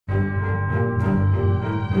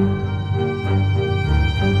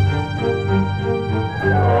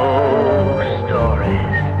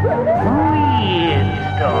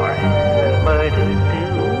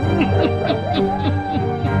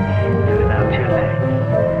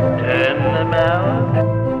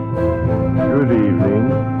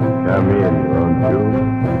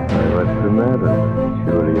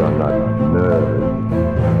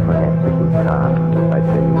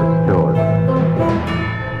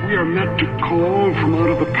are meant to call from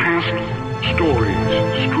out of the past stories,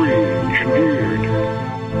 strange and weird.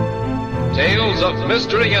 Tales of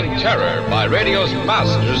mystery and terror by radio's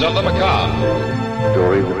masters of the macabre.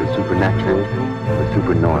 Stories of the supernatural, the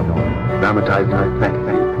supernormal, dramatizing the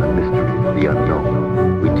fantasy, the mystery, the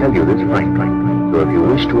unknown. We tell you this frankly, so if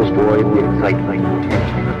you wish to avoid the excitement and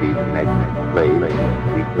tension of these imaginary plays,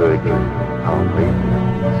 we urge you, calmly,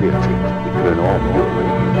 sincerely, to turn off your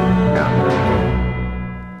radio now.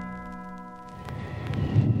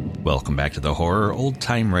 Welcome back to the Horror,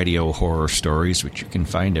 old-time radio horror stories, which you can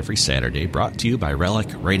find every Saturday, brought to you by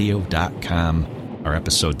RelicRadio.com. Our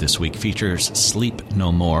episode this week features Sleep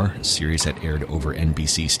No More, a series that aired over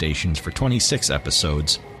NBC stations for 26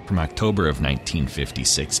 episodes from October of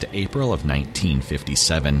 1956 to April of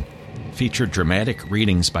 1957. Featured dramatic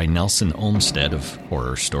readings by Nelson Olmsted of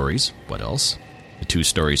horror stories. What else? The two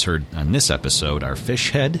stories heard on this episode are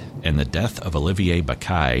Fishhead and The Death of Olivier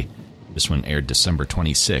Becaille. This one aired December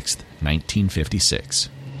 26th, 1956.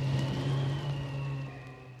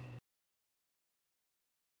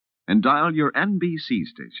 And dial your NBC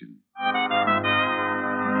station.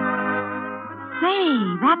 Say,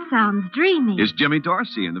 that sounds dreamy. It's Jimmy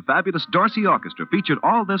Dorsey and the fabulous Dorsey Orchestra, featured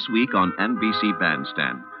all this week on NBC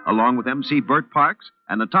Bandstand, along with MC Burt Parks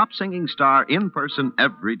and the top singing star in person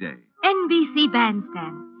every day. NBC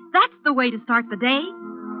Bandstand. That's the way to start the day.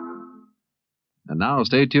 And now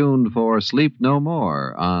stay tuned for Sleep No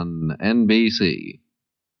More on NBC.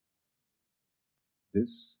 This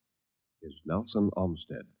is Nelson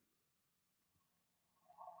Olmsted.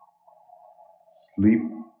 Sleep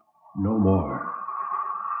no more.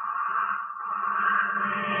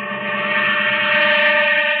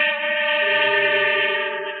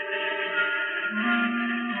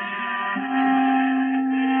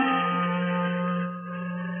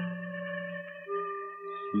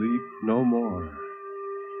 Sleep no more.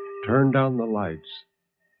 Turn down the lights.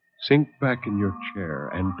 Sink back in your chair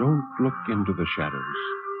and don't look into the shadows.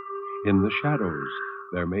 In the shadows,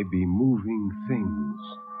 there may be moving things.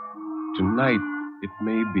 Tonight, it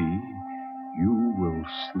may be you will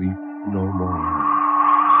sleep no more.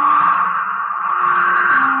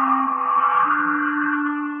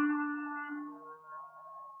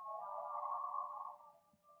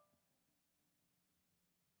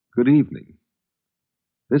 Good evening.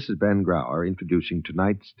 This is Ben Grauer introducing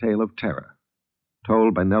tonight's tale of terror,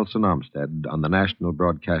 told by Nelson Olmsted on the National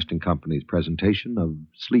Broadcasting Company's presentation of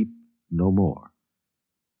Sleep No More.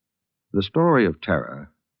 The story of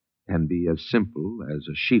terror can be as simple as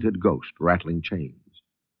a sheeted ghost rattling chains.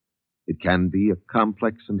 It can be a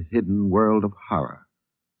complex and hidden world of horror,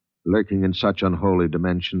 lurking in such unholy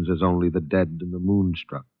dimensions as only the dead and the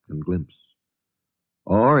moonstruck can glimpse.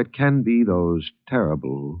 Or it can be those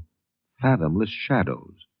terrible, fathomless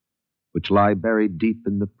shadows which lie buried deep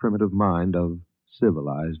in the primitive mind of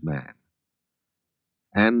civilized man.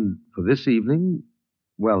 And for this evening,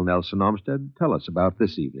 well, Nelson Olmsted, tell us about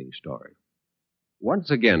this evening's story.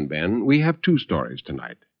 Once again, Ben, we have two stories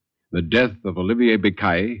tonight. The Death of Olivier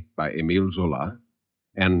Becaille by Émile Zola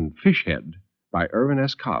and Fishhead by Irvin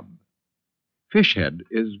S. Cobb. Fishhead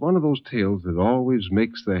is one of those tales that always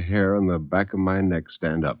makes the hair on the back of my neck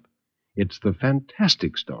stand up. It's the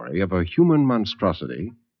fantastic story of a human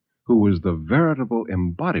monstrosity who was the veritable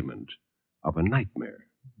embodiment of a nightmare.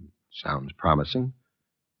 Sounds promising.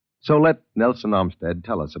 So let Nelson Olmsted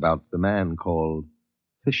tell us about the man called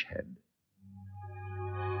Fishhead.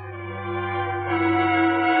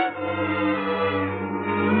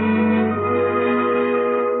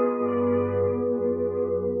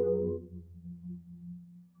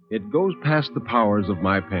 It goes past the powers of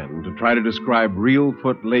my pen to try to describe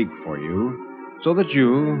Reelfoot Lake for you, so that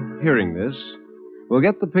you, hearing this, will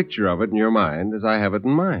get the picture of it in your mind as I have it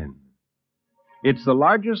in mine. It's the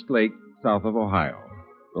largest lake south of Ohio,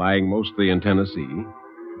 lying mostly in Tennessee,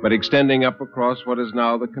 but extending up across what is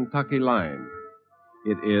now the Kentucky line.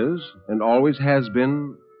 It is, and always has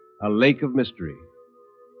been, a lake of mystery.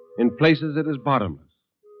 In places it is bottomless.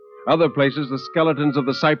 Other places, the skeletons of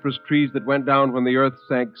the cypress trees that went down when the earth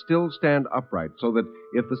sank still stand upright, so that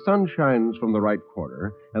if the sun shines from the right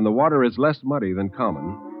quarter and the water is less muddy than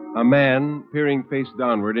common, a man, peering face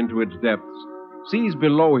downward into its depths, sees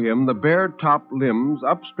below him the bare top limbs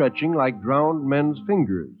upstretching like drowned men's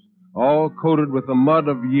fingers, all coated with the mud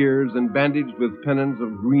of years and bandaged with pennons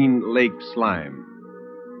of green lake slime.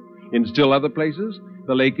 In still other places,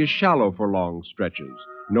 the lake is shallow for long stretches,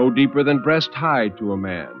 no deeper than breast high to a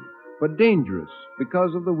man, but dangerous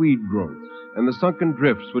because of the weed growths and the sunken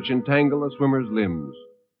drifts which entangle a swimmer's limbs.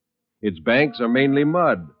 Its banks are mainly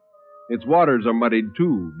mud. Its waters are muddied,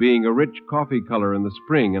 too, being a rich coffee color in the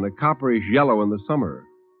spring and a copperish yellow in the summer.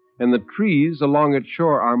 and the trees along its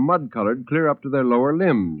shore are mud-colored clear up to their lower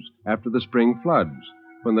limbs after the spring floods,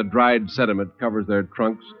 when the dried sediment covers their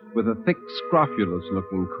trunks with a thick,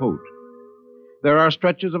 scrofulous-looking coat. There are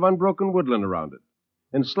stretches of unbroken woodland around it,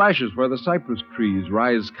 and slashes where the cypress trees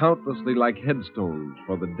rise countlessly like headstones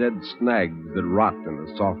for the dead snags that rot in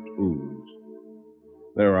the soft ooze.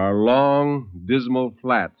 There are long, dismal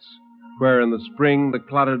flats where in the spring the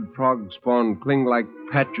clotted frog spawn cling like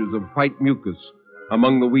patches of white mucus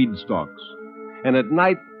among the weed stalks, and at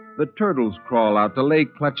night the turtles crawl out to lay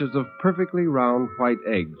clutches of perfectly round white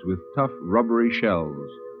eggs with tough, rubbery shells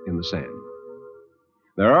in the sand.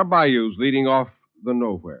 There are bayous leading off the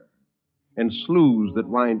nowhere, and sloughs that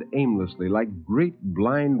wind aimlessly like great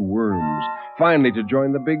blind worms, finally to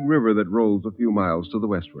join the big river that rolls a few miles to the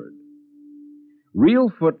westward.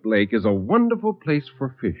 Reelfoot Lake is a wonderful place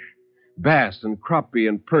for fish, bass and crappie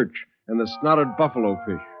and perch and the snouted buffalo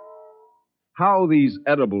fish. How these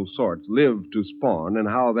edible sorts live to spawn and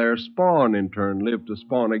how their spawn in turn live to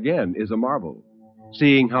spawn again is a marvel,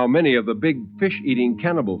 seeing how many of the big fish-eating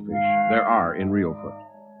cannibal fish there are in Reelfoot.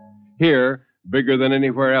 Here, bigger than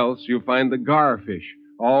anywhere else, you find the garfish,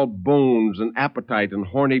 all bones and appetite and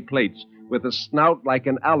horny plates, with a snout like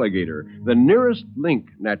an alligator, the nearest link,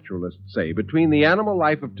 naturalists say, between the animal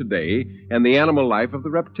life of today and the animal life of the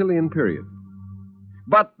reptilian period.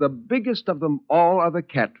 But the biggest of them all are the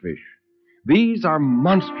catfish. These are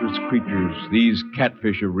monstrous creatures, these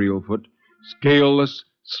catfish of Reelfoot, scaleless,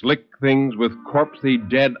 slick things with corpsey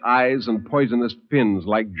dead eyes and poisonous fins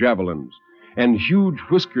like javelins, and huge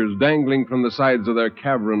whiskers dangling from the sides of their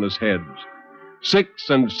cavernous heads. 6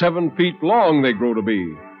 and 7 feet long they grow to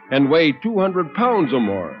be, and weigh 200 pounds or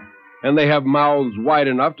more, and they have mouths wide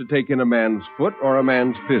enough to take in a man's foot or a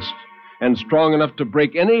man's fist, and strong enough to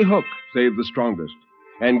break any hook save the strongest,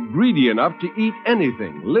 and greedy enough to eat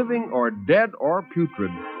anything, living or dead or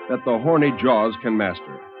putrid, that the horny jaws can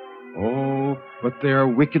master. Oh, but they are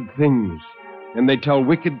wicked things, and they tell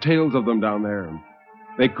wicked tales of them down there.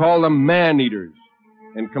 They call them man-eaters,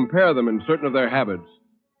 and compare them in certain of their habits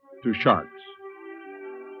to sharks.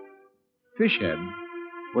 Fishhead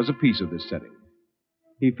was a piece of this setting.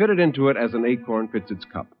 He fitted into it as an acorn fits its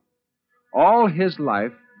cup. All his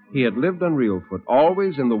life, he had lived on Reelfoot,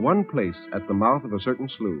 always in the one place at the mouth of a certain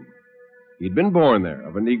slough. He'd been born there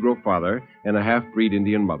of a Negro father and a half-breed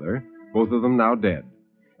Indian mother, both of them now dead.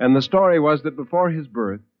 And the story was that before his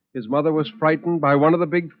birth, his mother was frightened by one of the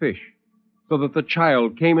big fish, so that the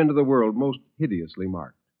child came into the world most hideously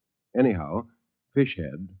marked. Anyhow,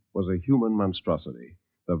 Fishhead was a human monstrosity,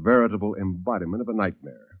 the veritable embodiment of a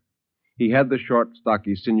nightmare. He had the short,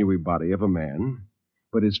 stocky, sinewy body of a man,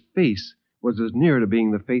 but his face was as near to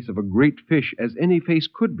being the face of a great fish as any face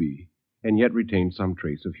could be, and yet retained some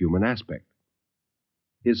trace of human aspect.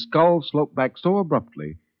 His skull sloped back so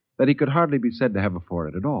abruptly that he could hardly be said to have a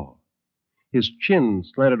forehead at all. His chin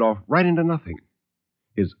slanted off right into nothing.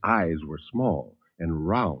 His eyes were small and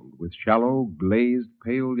round, with shallow, glazed,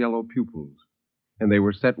 pale yellow pupils, and they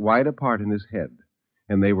were set wide apart in his head,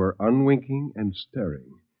 and they were unwinking and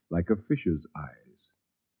staring like a fish's eyes.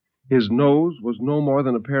 His nose was no more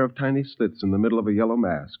than a pair of tiny slits in the middle of a yellow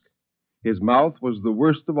mask. His mouth was the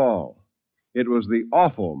worst of all. It was the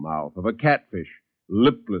awful mouth of a catfish,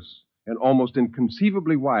 lipless and almost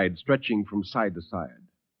inconceivably wide, stretching from side to side.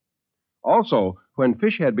 Also, when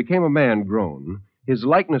Fishhead became a man grown, his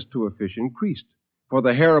likeness to a fish increased, for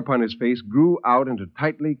the hair upon his face grew out into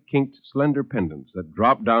tightly kinked, slender pendants that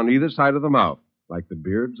dropped down either side of the mouth, like the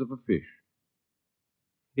beards of a fish.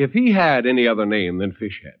 If he had any other name than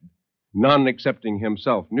Fishhead, none excepting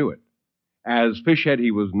himself knew it. As Fishhead he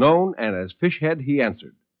was known, and as Fishhead he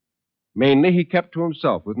answered. Mainly he kept to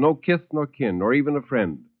himself, with no kith nor kin, nor even a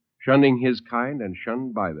friend, shunning his kind and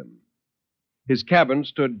shunned by them. His cabin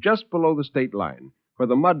stood just below the state line, where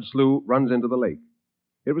the mud slough runs into the lake.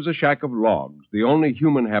 It was a shack of logs, the only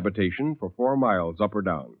human habitation for 4 miles up or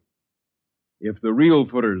down. If the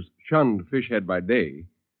Reelfooters shunned Fishhead by day,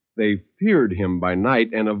 they feared him by night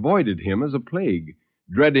and avoided him as a plague,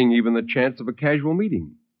 dreading even the chance of a casual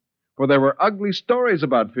meeting. For there were ugly stories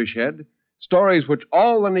about Fishhead, stories which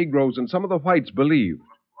all the Negroes and some of the whites believed.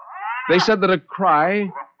 They said that a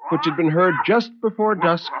cry, which had been heard just before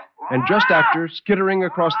dusk and just after, skittering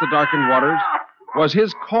across the darkened waters, was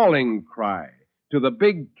his calling cry to the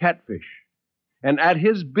big catfish. And at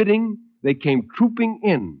his bidding, they came trooping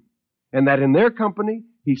in, and that in their company,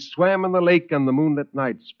 he swam in the lake on the moonlit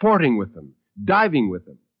night, sporting with them, diving with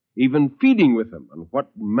them, even feeding with them, on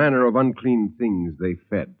what manner of unclean things they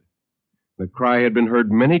fed. The cry had been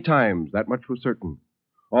heard many times, that much was certain.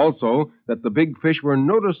 Also, that the big fish were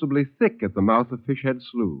noticeably thick at the mouth of Fishhead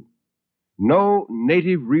Slough. No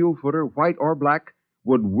native reel footer, white or black,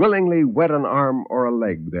 would willingly wet an arm or a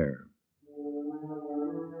leg there.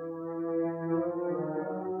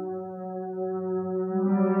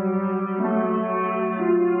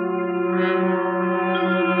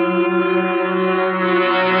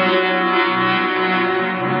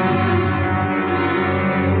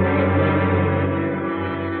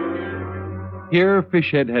 Here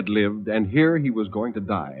Fishhead had lived, and here he was going to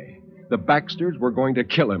die. The Baxters were going to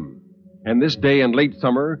kill him. And this day in late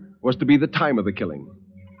summer was to be the time of the killing.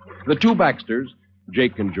 The two Baxters,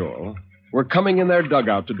 Jake and Joel, were coming in their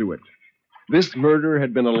dugout to do it. This murder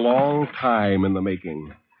had been a long time in the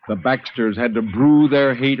making. The Baxters had to brew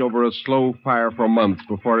their hate over a slow fire for months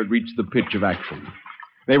before it reached the pitch of action.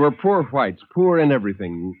 They were poor whites, poor in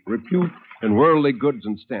everything, repute and worldly goods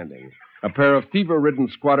and standing. A pair of fever-ridden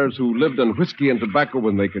squatters who lived on whiskey and tobacco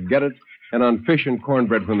when they could get it, and on fish and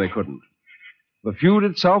cornbread when they couldn't. The feud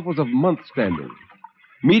itself was of months standing.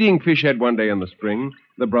 Meeting Fishhead one day in the spring,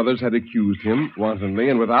 the brothers had accused him, wantonly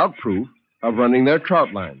and without proof, of running their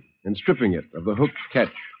trout line and stripping it of the hooked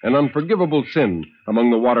catch, an unforgivable sin among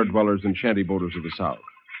the water-dwellers and shanty-boaters of the South.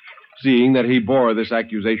 Seeing that he bore this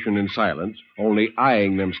accusation in silence, only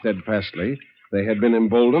eyeing them steadfastly, they had been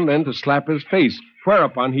emboldened then to slap his face,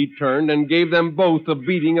 whereupon he turned and gave them both the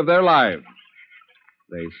beating of their lives.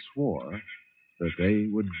 They swore that they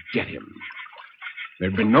would get him.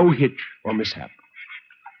 There'd been no hitch or mishap.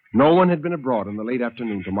 No one had been abroad in the late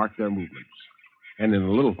afternoon to mark their movements. And in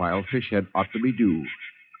a little while, Fishhead ought to be due.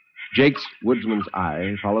 Jake's woodsman's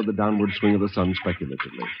eye followed the downward swing of the sun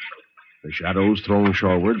speculatively. The shadows thrown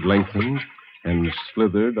shoreward lengthened and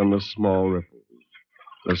slithered on the small ripples.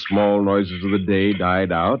 The small noises of the day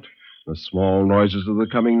died out. The small noises of the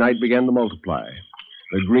coming night began to multiply.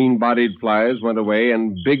 The green-bodied flies went away,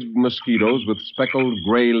 and big mosquitoes with speckled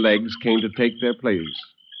gray legs came to take their place.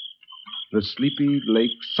 The sleepy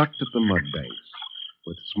lake sucked at the mud banks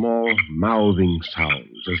with small mouthing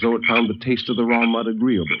sounds, as though it found the taste of the raw mud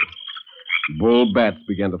agreeable. Bull bats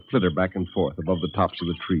began to flitter back and forth above the tops of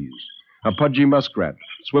the trees. A pudgy muskrat,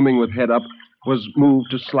 swimming with head up, was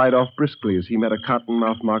moved to slide off briskly as he met a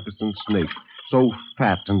cottonmouth moccasin snake, so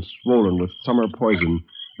fat and swollen with summer poison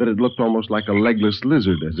that it looked almost like a legless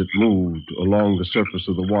lizard as it moved along the surface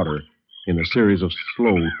of the water in a series of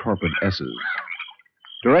slow, torpid S's.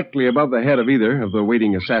 Directly above the head of either of the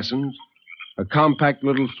waiting assassins, a compact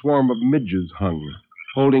little swarm of midges hung,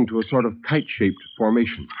 holding to a sort of kite-shaped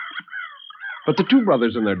formation. But the two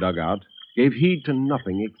brothers in their dugout gave heed to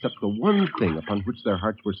nothing except the one thing upon which their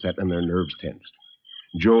hearts were set and their nerves tensed.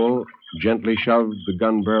 Joel gently shoved the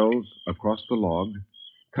gun barrels across the log,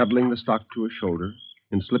 cuddling the stock to his shoulder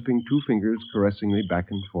and slipping two fingers caressingly back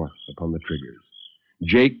and forth upon the triggers.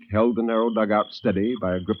 Jake held the narrow dugout steady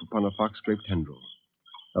by a grip upon a fox-grape tendril.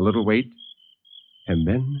 A little wait, and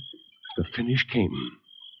then the finish came.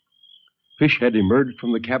 Fishhead emerged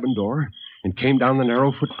from the cabin door and came down the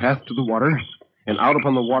narrow footpath to the water and out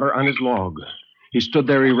upon the water on his log. He stood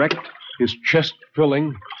there erect, his chest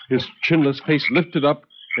filling, his chinless face lifted up,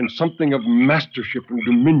 and something of mastership and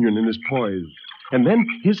dominion in his poise. And then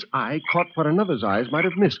his eye caught what another's eyes might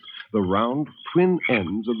have missed, the round twin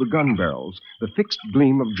ends of the gun barrels, the fixed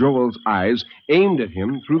gleam of Joel's eyes aimed at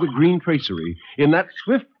him through the green tracery. In that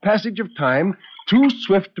swift passage of time, too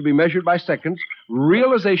swift to be measured by seconds,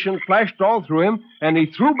 realization flashed all through him, and he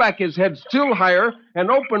threw back his head still higher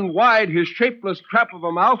and opened wide his shapeless trap of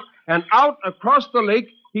a mouth, and out across the lake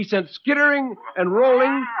he sent skittering and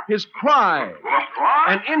rolling his cry.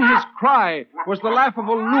 And in his cry was the laugh of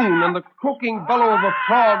a loon and the croaking bellow of a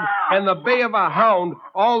frog and the bay of a hound,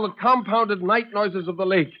 all the compounded night noises of the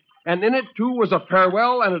lake. And in it, too, was a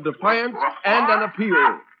farewell and a defiance and an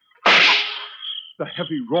appeal. The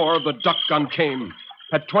heavy roar of the duck gun came.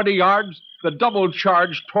 At 20 yards, the double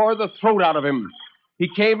charge tore the throat out of him. He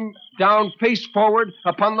came down face forward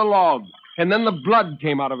upon the log, and then the blood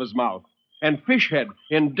came out of his mouth. And Fishhead,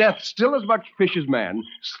 in death still as much fish as man,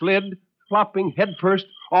 slid, flopping headfirst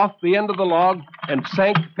off the end of the log and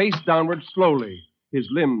sank face downward slowly, his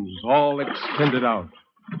limbs all extended out.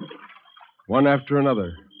 One after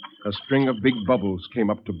another, a string of big bubbles came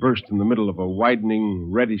up to burst in the middle of a widening,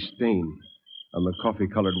 reddish stain on the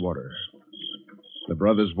coffee-colored water. The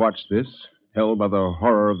brothers watched this, held by the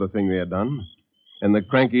horror of the thing they had done, and the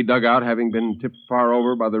cranky dugout, having been tipped far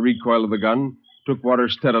over by the recoil of the gun, took water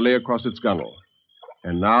steadily across its gunwale.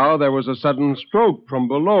 And now there was a sudden stroke from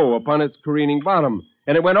below upon its careening bottom,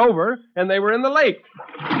 and it went over, and they were in the lake.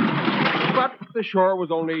 But the shore was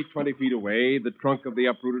only 20 feet away, the trunk of the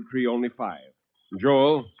uprooted tree only 5.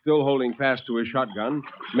 Joel, still holding fast to his shotgun,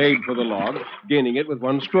 made for the log, gaining it with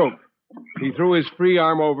one stroke. He threw his free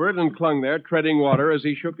arm over it and clung there, treading water as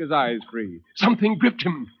he shook his eyes free. Something gripped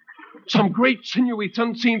him. Some great, sinewy,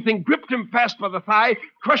 unseen thing gripped him fast by the thigh,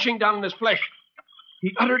 crushing down in his flesh.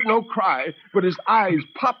 He uttered no cry, but his eyes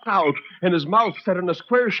popped out, and his mouth set in a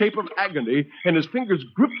square shape of agony, and his fingers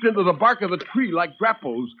gripped into the bark of the tree like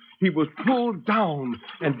grapples. He was pulled down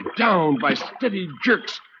and down by steady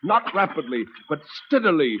jerks, not rapidly, but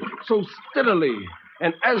steadily, so steadily.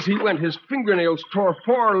 And as he went, his fingernails tore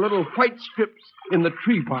 4 little white strips in the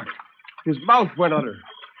tree bark. His mouth went under.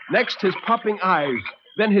 Next, his popping eyes,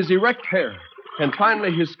 then his erect hair, and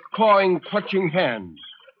finally his clawing, clutching hand.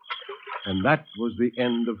 And that was the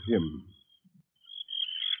end of him.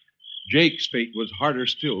 Jake's fate was harder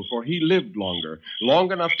still, for he lived longer,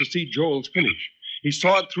 long enough to see Joel's finish. He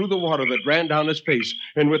saw it through the water that ran down his face,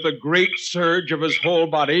 and with a great surge of his whole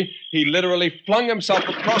body, he literally flung himself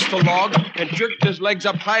across the log and jerked his legs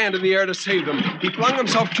up high into the air to save them. He flung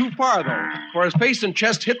himself too far, though, for his face and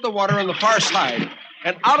chest hit the water on the far side.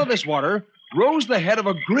 And out of this water rose the head of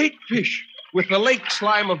a great fish, with the lake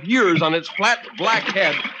slime of years on its flat black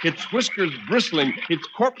head, its whiskers bristling, its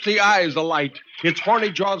corpsey eyes alight, its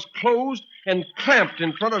horny jaws closed and clamped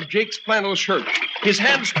in front of Jake's flannel shirt. His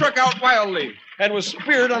hand struck out wildly and was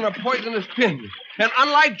speared on a poisonous pin. And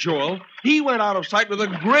unlike Joel, he went out of sight with a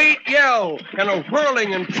great yell and a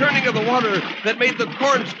whirling and churning of the water that made the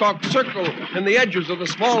cornstalk circle in the edges of the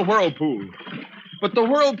small whirlpool. But the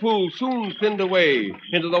whirlpool soon thinned away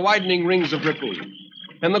into the widening rings of ripples,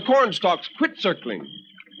 and the cornstalks quit circling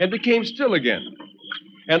and became still again,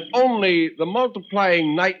 and only the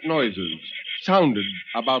multiplying night noises sounded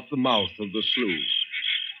about the mouth of the slough.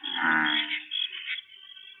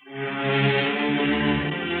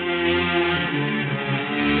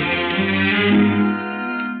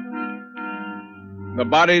 The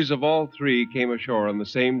bodies of all 3 came ashore on the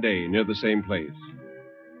same day near the same place.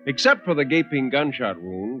 Except for the gaping gunshot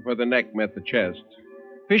wound where the neck met the chest,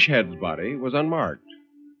 Fishhead's body was unmarked.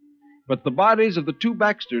 But the bodies of the 2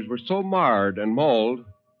 Baxters were so marred and mauled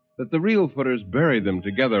that the real footers buried them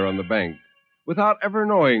together on the bank without ever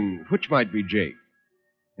knowing which might be Jake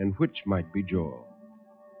and which might be Joel.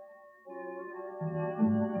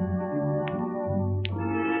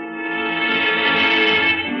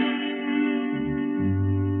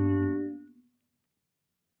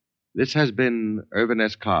 This has been Irvin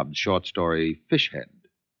S. Cobb's short story, Fishhead,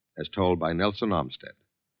 as told by Nelson Armstead.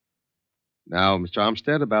 Now, Mr.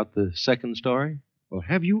 Armstead, about the second story? Well,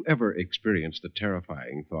 have you ever experienced the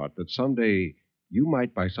terrifying thought that someday you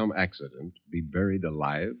might, by some accident, be buried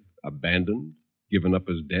alive, abandoned, given up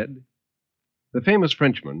as dead? The famous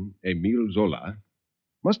Frenchman, Émile Zola,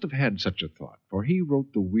 must have had such a thought, for he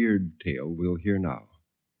wrote the weird tale we'll hear now,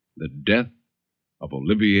 The Death of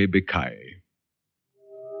Olivier Becaille.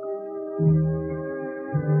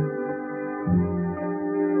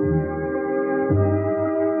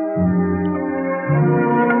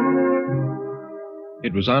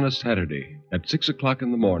 It was on a Saturday at 6 o'clock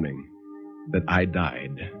in the morning that I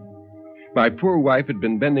died. My poor wife had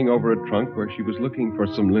been bending over a trunk where she was looking for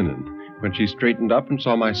some linen. When she straightened up and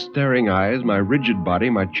saw my staring eyes, my rigid body,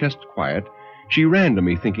 my chest quiet, she ran to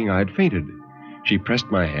me thinking I had fainted. She pressed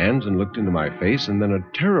my hands and looked into my face, and then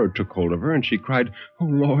a terror took hold of her, and she cried, "Oh,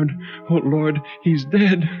 Lord, he's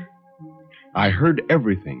dead." I heard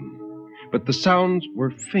everything, but the sounds were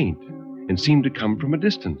faint and seemed to come from a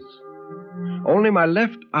distance. Only my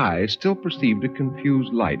left eye still perceived a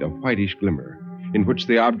confused light, a whitish glimmer, in which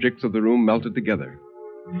the objects of the room melted together.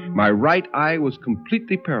 My right eye was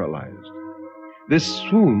completely paralyzed. This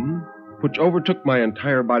swoon, which overtook my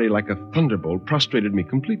entire body like a thunderbolt, prostrated me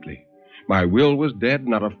completely. My will was dead,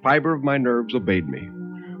 not a fiber of my nerves obeyed me.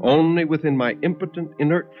 Only within my impotent,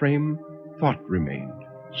 inert frame, thought remained,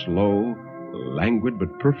 slow, languid,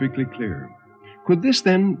 but perfectly clear. Could this,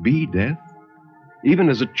 then, be death? Even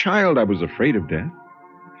as a child, I was afraid of death.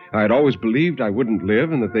 I had always believed I wouldn't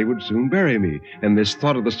live and that they would soon bury me, and this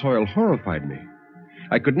thought of the soil horrified me.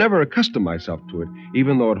 I could never accustom myself to it,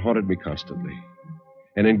 even though it haunted me constantly.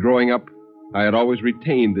 And in growing up, I had always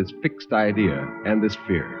retained this fixed idea and this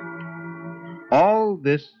fear. All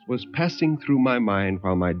this was passing through my mind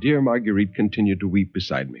while my dear Marguerite continued to weep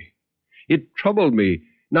beside me. It troubled me,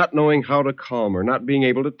 not knowing how to calm her, not being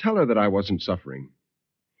able to tell her that I wasn't suffering.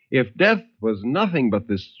 If death was nothing but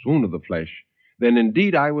this swoon of the flesh, then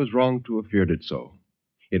indeed I was wrong to have feared it so.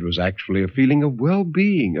 It was actually a feeling of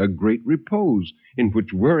well-being, a great repose, in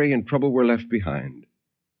which worry and trouble were left behind.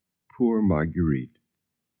 Poor Marguerite.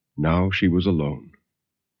 Now she was alone.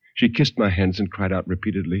 She kissed my hands and cried out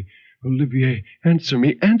repeatedly, "Olivier, answer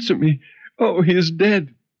me, answer me. Oh, he is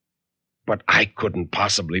dead." But I couldn't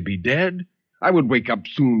possibly be dead. I would wake up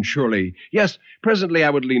soon, surely. Yes, presently I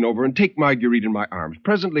would lean over and take Marguerite in my arms.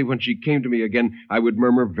 Presently, when she came to me again, I would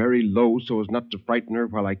murmur very low so as not to frighten her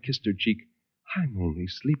while I kissed her cheek. I'm only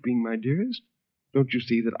sleeping, my dearest. Don't you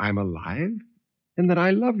see that I'm alive and that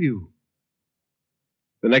I love you?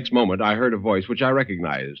 The next moment, I heard a voice which I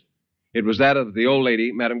recognized. It was that of the old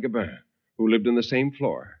lady, Madame Gabin, who lived in the same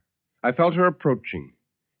floor. I felt her approaching.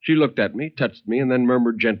 She looked at me, touched me, and then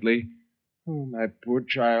murmured gently, "Oh, my poor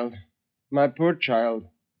child, my poor child."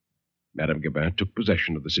 Madame Gabin took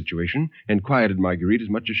possession of the situation and quieted Marguerite as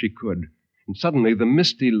much as she could. And suddenly the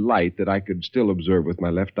misty light that I could still observe with my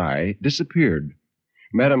left eye disappeared.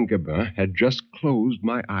 Madame Gabin had just closed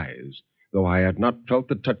my eyes, though I had not felt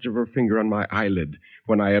the touch of her finger on my eyelid.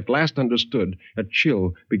 When I at last understood, a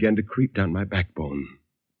chill began to creep down my backbone.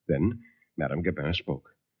 Then Madame Gabin spoke.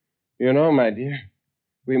 "You know, my dear,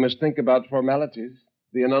 we must think about formalities,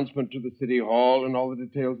 the announcement to the city hall and all the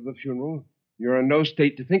details of the funeral. You're in no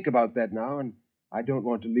state to think about that now, and I don't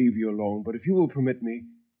want to leave you alone, but if you will permit me,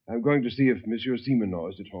 I'm going to see if Monsieur Simoneau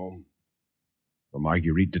is at home." Well,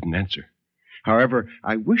 Marguerite didn't answer. However,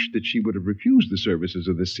 I wished that she would have refused the services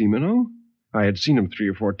of this Simoneau. I had seen him 3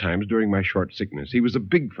 or 4 times during my short sickness. He was a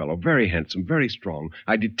big fellow, very handsome, very strong.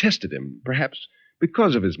 I detested him, perhaps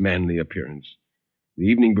because of his manly appearance. The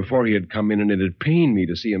evening before he had come in, and it had pained me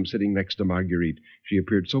to see him sitting next to Marguerite. She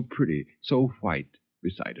appeared so pretty, so white,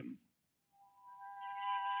 beside him.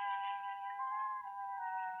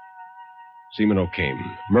 Simoneau came,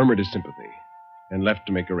 murmured his sympathy, and left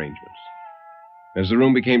to make arrangements. As the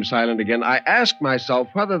room became silent again, I asked myself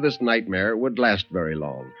whether this nightmare would last very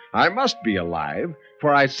long. I must be alive,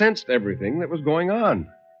 for I sensed everything that was going on.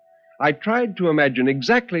 I tried to imagine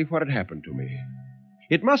exactly what had happened to me.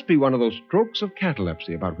 It must be one of those strokes of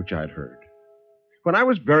catalepsy about which I had heard. When I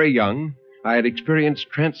was very young, I had experienced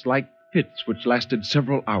trance-like fits which lasted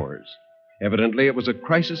several hours. Evidently, it was a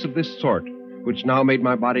crisis of this sort which now made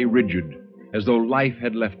my body rigid, as though life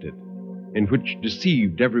had left it, and which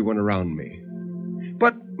deceived everyone around me.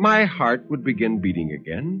 But my heart would begin beating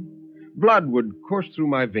again. Blood would course through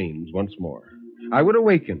my veins once more. I would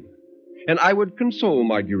awaken, and I would console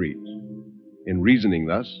Marguerite. In reasoning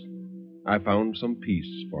thus, I found some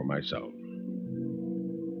peace for myself.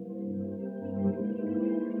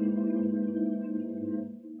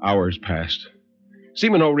 Hours passed.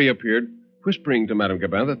 Simoneau reappeared, whispering to Madame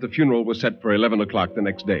Gabin that the funeral was set for 11 o'clock the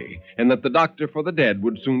next day, and that the doctor for the dead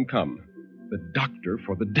would soon come. The doctor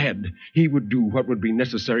for the dead. He would do what would be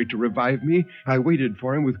necessary to revive me. I waited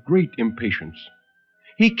for him with great impatience.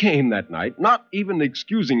 He came that night, not even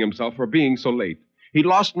excusing himself for being so late. He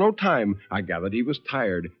lost no time. I gathered he was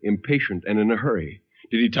tired, impatient, and in a hurry.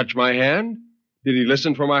 Did he touch my hand? Did he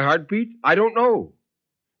listen for my heartbeat? I don't know.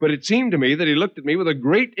 But it seemed to me that he looked at me with a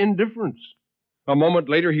great indifference. A moment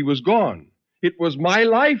later, he was gone. It was my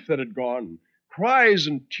life that had gone. Cries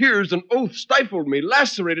and tears and oaths stifled me,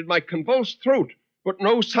 lacerated my convulsed throat, but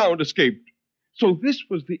no sound escaped. So this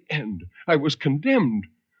was the end. I was condemned.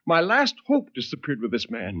 My last hope disappeared with this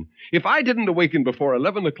man. If I didn't awaken before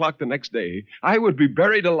 11 o'clock the next day, I would be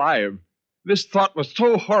buried alive. This thought was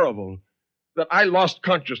so horrible that I lost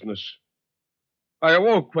consciousness. I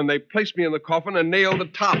awoke when they placed me in the coffin and nailed the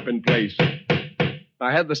top in place.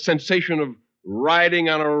 I had the sensation of riding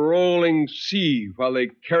on a rolling sea while they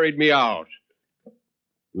carried me out.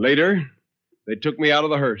 Later, they took me out of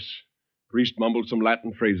the hearse. The priest mumbled some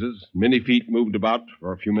Latin phrases. Many feet moved about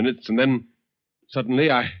for a few minutes, and then suddenly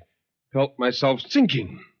I felt myself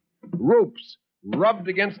sinking. Ropes rubbed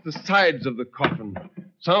against the sides of the coffin,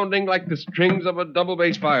 sounding like the strings of a double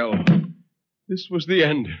bass viol. This was the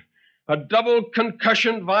end. A double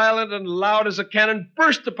concussion, violent and loud as a cannon,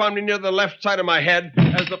 burst upon me near the left side of my head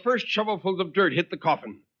as the first shovelfuls of dirt hit the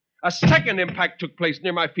coffin. A second impact took place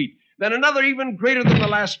near my feet. Then another even greater than the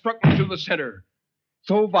last struck me through the center.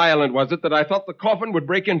 So violent was it that I thought the coffin would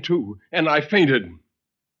break in two, and I fainted.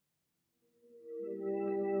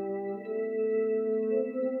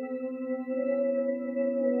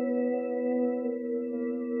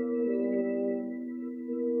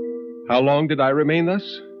 How long did I remain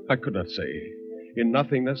thus? I could not say. In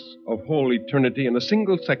nothingness, of whole eternity, in a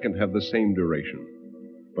single second have the same duration.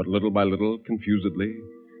 But little by little, confusedly,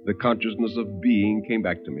 the consciousness of being came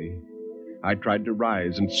back to me. I tried to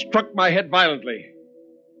rise and struck my head violently.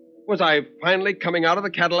 Was I finally coming out of the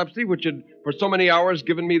catalepsy which had for so many hours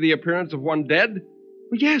given me the appearance of one dead?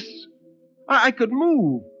 Well, yes, I could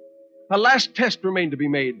move. A last test remained to be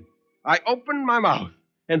made. I opened my mouth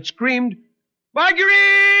and screamed, "Marguerite!"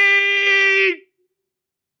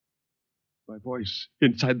 My voice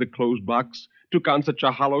inside the closed box took on such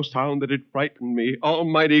a hollow sound that it frightened me.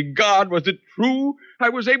 Almighty God, was it true? I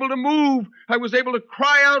was able to move. I was able to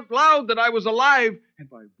cry out loud that I was alive, and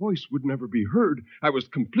my voice would never be heard. I was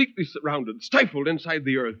completely surrounded, stifled inside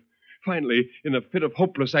the earth. Finally, in a fit of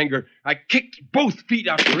hopeless anger, I kicked both feet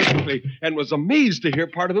out terrifically and was amazed to hear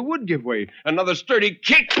part of the wood give way. Another sturdy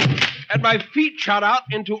kick, and my feet shot out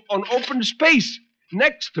into an open space.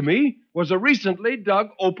 Next to me was a recently dug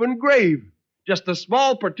open grave. Just a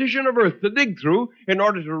small partition of earth to dig through in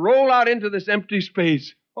order to roll out into this empty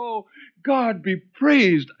space. Oh, God be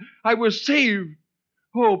praised. I was saved.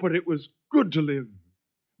 Oh, but it was good to live.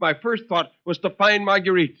 My first thought was to find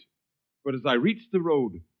Marguerite. But as I reached the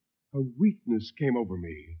road, a weakness came over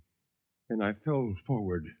me, and I fell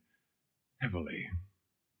forward heavily.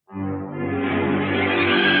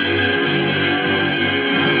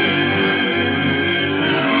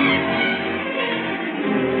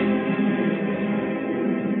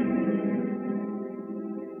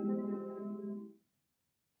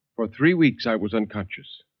 For 3 weeks, I was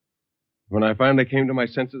unconscious. When I finally came to my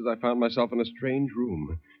senses, I found myself in a strange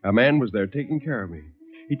room. A man was there taking care of me.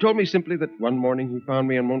 He told me simply that one morning he found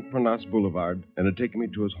me on Montparnasse Boulevard and had taken me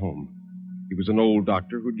to his home. He was an old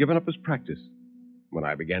doctor who'd given up his practice. When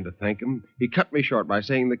I began to thank him, he cut me short by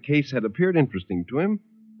saying the case had appeared interesting to him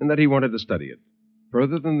and that he wanted to study it.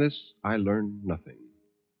 Further than this, I learned nothing.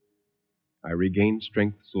 I regained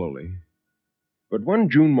strength slowly. But one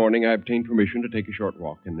June morning, I obtained permission to take a short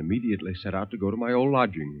walk and immediately set out to go to my old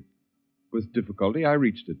lodging. With difficulty, I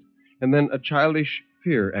reached it, and then a childish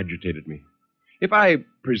fear agitated me. If I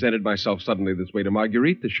presented myself suddenly this way to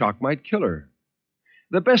Marguerite, the shock might kill her.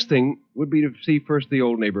 The best thing would be to see first the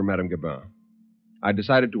old neighbor, Madame Gabin. I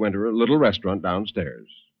decided to enter a little restaurant downstairs.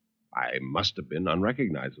 I must have been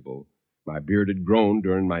unrecognizable. My beard had grown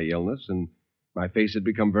during my illness, and my face had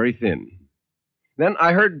become very thin. Then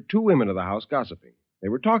I heard 2 women of the house gossiping. They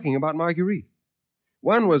were talking about Marguerite.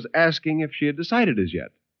 One was asking if she had decided as yet,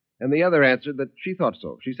 and the other answered that she thought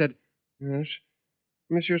so. She said, "Yes,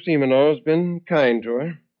 Monsieur Simoneau has been kind to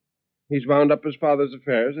her. He's wound up his father's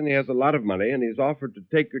affairs, and he has a lot of money, and he's offered to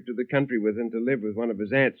take her to the country with him to live with one of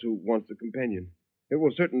his aunts who wants a companion. It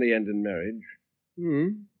will certainly end in marriage."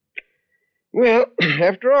 "Well,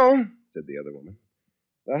 after all," said the other woman,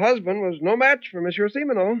 "the husband was no match for Monsieur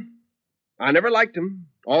Simoneau. I never liked him,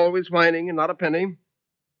 always whining and not a penny.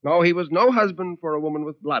 No, he was no husband for a woman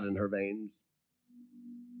with blood in her veins."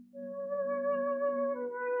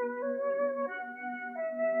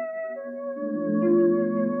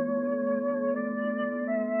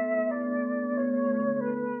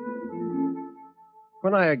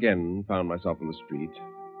 When I again found myself in the street,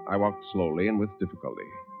 I walked slowly and with difficulty.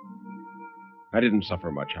 I didn't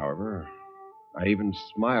suffer much, however. I even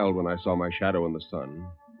smiled when I saw my shadow in the sun.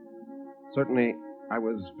 Certainly, I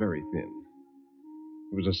was very thin.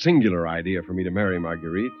 It was a singular idea for me to marry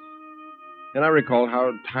Marguerite, and I recalled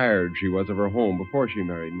how tired she was of her home before she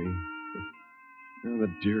married me.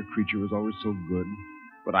 The dear creature was always so good,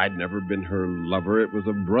 but I'd never been her lover. It was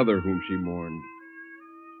a brother whom she mourned.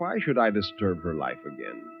 Why should I disturb her life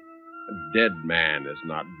again? A dead man is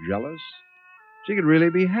not jealous. She could really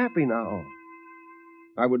be happy now.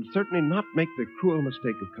 I would certainly not make the cruel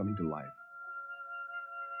mistake of coming to life.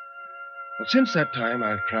 Well, since that time,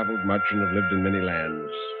 I've traveled much and have lived in many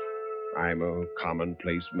lands. I'm a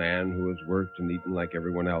commonplace man who has worked and eaten like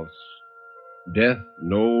everyone else. Death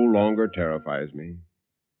no longer terrifies me.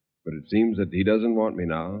 But it seems that he doesn't want me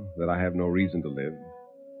now, that I have no reason to live.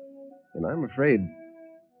 And I'm afraid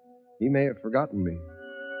he may have forgotten me.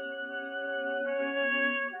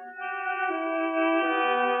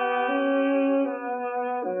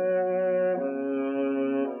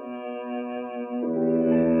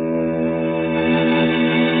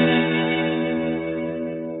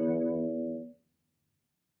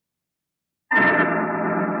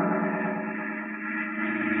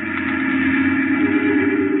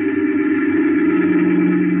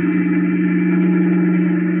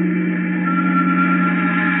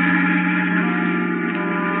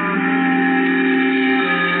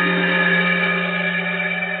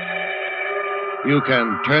 You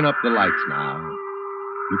can turn up the lights now.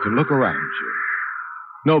 You can look around you.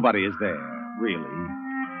 Nobody is there, really.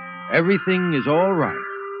 Everything is all right.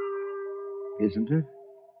 Isn't it?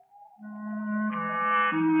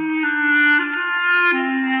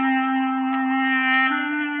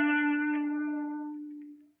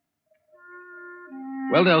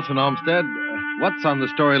 Well, Nelson Olmsted, what's on the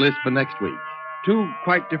story list for next week? 2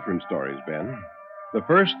 quite different stories, Ben. The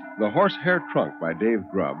first, The Horsehair Trunk by Dave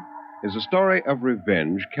Grubb, is a story of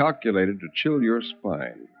revenge calculated to chill your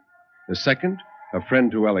spine. The second, A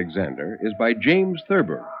Friend to Alexander, is by James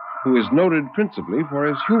Thurber, who is noted principally for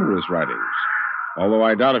his humorous writings, although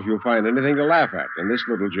I doubt if you'll find anything to laugh at in this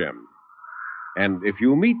little gem. And if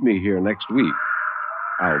you meet me here next week,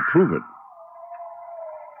 I'll prove it.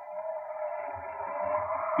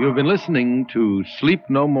 You've been listening to Sleep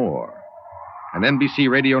No More, an NBC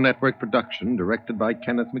Radio Network production directed by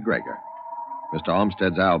Kenneth McGregor. Mr.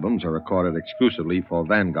 Olmsted's albums are recorded exclusively for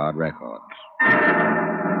Vanguard Records.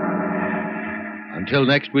 Until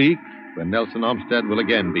next week, when Nelson Olmsted will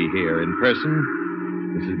again be here in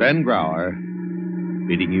person, this is Ben Grauer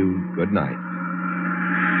bidding you good night.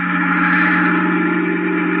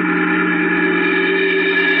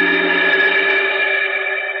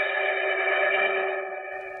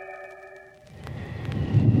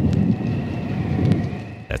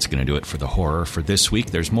 That's going to do it for the horror for this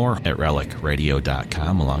week. There's more at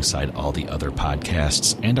relicradio.com alongside all the other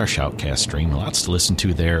podcasts and our Shoutcast stream. Lots to listen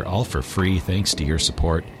to there, all for free, thanks to your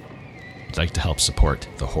support. If you'd like to help support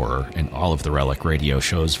the horror and all of the Relic Radio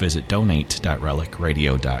shows, visit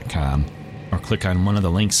donate.relicradio.com or click on one of the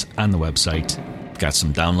links on the website. We've got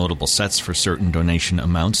some downloadable sets for certain donation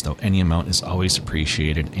amounts, though any amount is always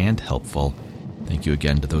appreciated and helpful. Thank you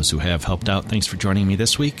again to those who have helped out. Thanks for joining me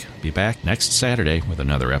this week. Be back next Saturday with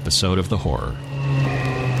another episode of The Horror.